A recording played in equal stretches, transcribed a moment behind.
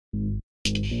Guys,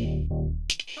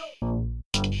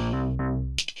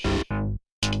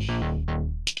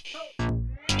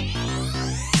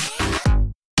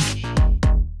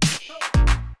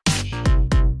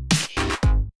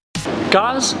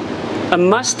 a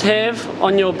must-have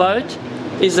on your boat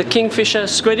is the Kingfisher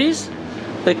Squiddies.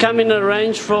 They come in a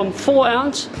range from 4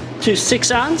 ounce to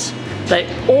 6 ounce. They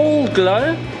all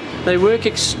glow. They work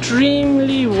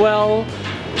extremely well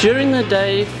during the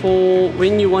day for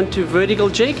when you want to vertical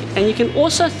jig, and you can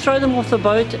also throw them off the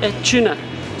boat at tuna,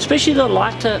 especially the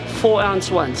lighter 4 ounce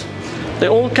ones. They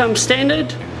all come standard,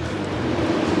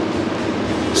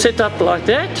 set up like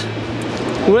that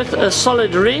with a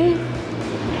solid ring,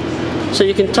 so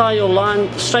you can tie your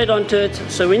line straight onto it,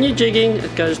 so when you're jigging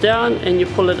it goes down and you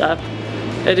pull it up.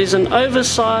 It is an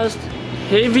oversized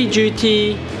heavy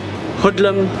duty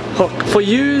hoodlum hook. For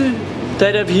you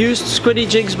that have used squiddy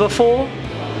jigs before,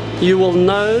 you will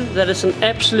know that it's an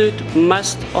absolute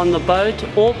must on the boat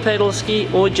or paddle ski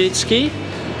or jet ski.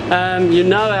 You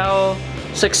know how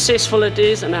successful it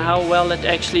is and how well it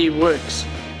actually works.